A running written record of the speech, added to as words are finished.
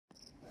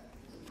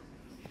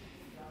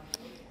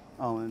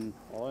All in.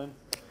 All in.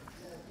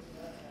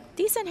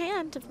 Decent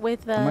hand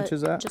with How much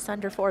is that? just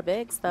under 4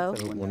 bigs, though.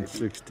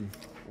 160.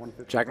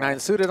 Jack 9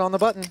 suited on the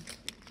button.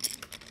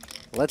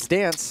 Let's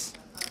dance.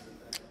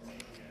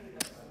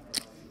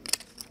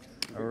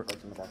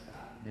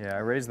 Yeah, I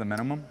raised the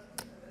minimum.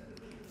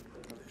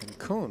 And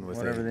Koon with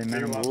Whatever a the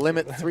minimum.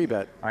 limit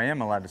 3-bet. I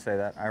am allowed to say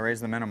that. I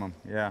raised the minimum.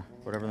 Yeah,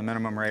 whatever the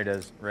minimum rate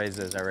is, raise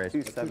is, I raised.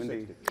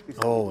 270.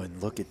 Oh, and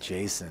look at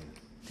Jason.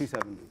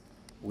 270.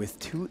 With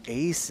 2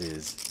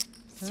 aces,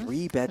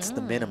 3 bets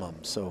the minimum.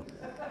 So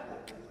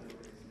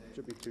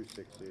Should be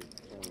 260.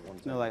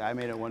 No, like I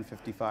made it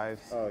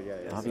 155. Oh, yeah,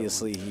 yeah.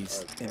 obviously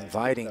he's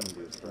inviting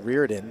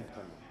Reardon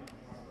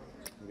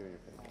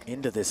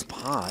into this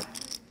pot.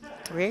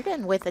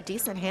 Reardon with a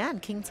decent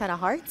hand. King 10 of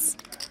hearts.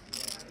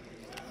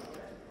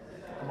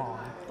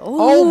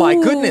 Oh my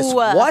goodness, Ooh.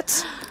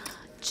 what?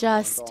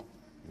 Just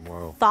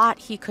Whoa. thought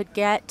he could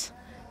get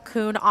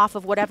Koon off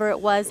of whatever it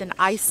was, an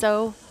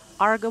ISO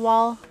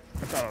Argawal. I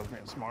thought I was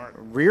being smart.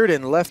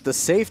 Reardon left the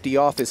safety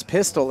off his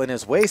pistol in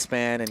his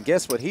waistband, and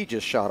guess what he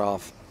just shot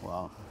off?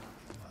 Wow.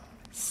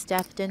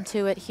 Stepped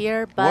into it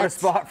here, What a but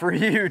spot for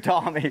you,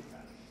 Tommy.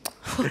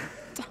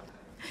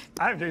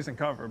 I have Jason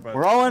covered, but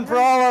We're all in for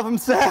all of them,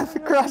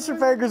 Seth. Cross your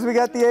fingers, we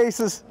got the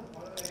aces.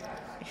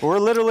 We're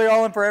literally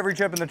all in for every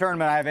chip in the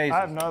tournament. I have aces. I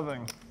have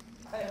nothing.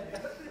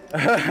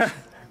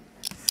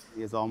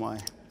 He is all my.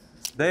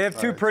 They have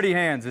 2 pretty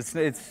hands.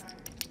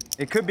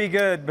 It could be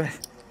good, but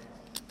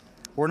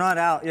we're not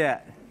out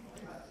yet.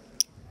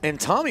 And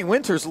Tommy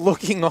Winters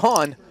looking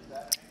on.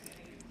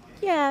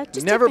 yeah,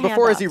 just Never take the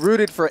before hand has he off.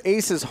 rooted for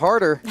aces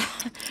harder.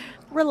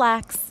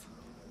 Relax.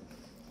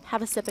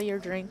 Have a sip of your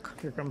drink.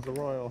 Here comes the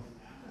Royal.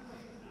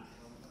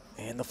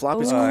 And the flop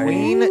is Ooh.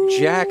 Queen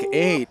Jack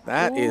 8.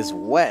 That is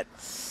wet.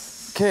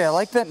 Okay, I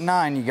like that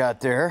 9 you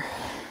got there.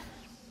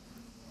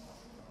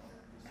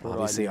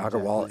 Obviously, Jack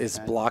Agarwal with is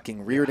 10?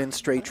 blocking Reardon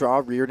straight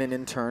draw. Reardon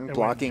in turn It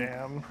blocking went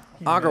jam.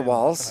 He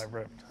Agarwal's. made, and I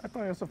ripped. I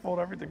thought I was to fold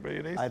everything, but he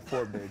had ace. I had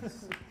 4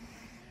 bigs.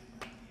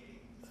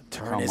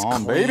 Turn Come is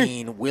on, clean.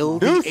 baby. Will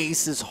the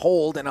aces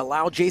hold and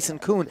allow Jason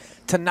Koon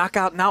to knock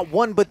out not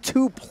 1 but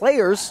 2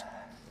 players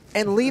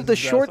and leave the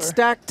short disaster.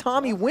 stack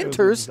Tommy It was a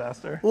Winters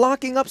disaster.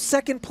 locking up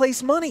 2nd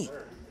place money?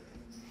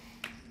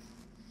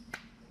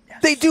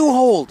 They do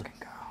hold.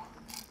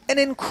 An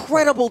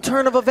incredible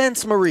turn of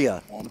events,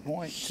 Maria.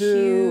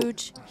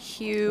 1.2.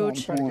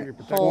 Huge Trying to get your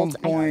protection. hold.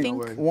 I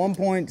think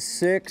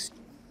 1.6.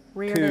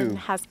 Reardon Two.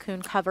 has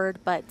Koon covered,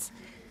 but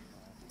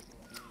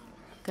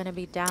gonna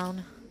be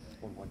down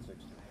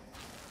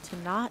to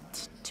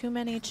not too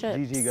many chips.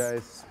 GG,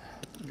 guys.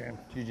 Game.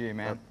 GG,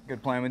 man.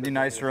 Good playing with you.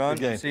 Nice run.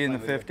 See you in the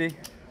 50.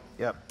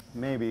 Yep,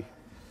 maybe.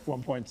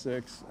 1.6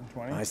 and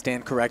 20. I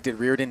stand corrected.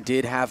 Reardon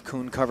did have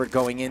Koon covered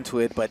going into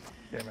it, but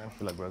Yeah, man.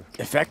 Good luck, brother.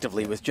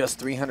 effectively with just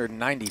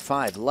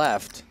 395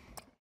 left,